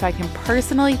tag me so I can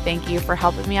personally thank you for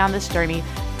helping me on this journey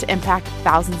to impact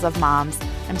thousands of moms.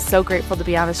 I'm so grateful to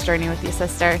be on this journey with you,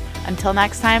 sister. Until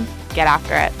next time, get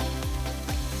after it.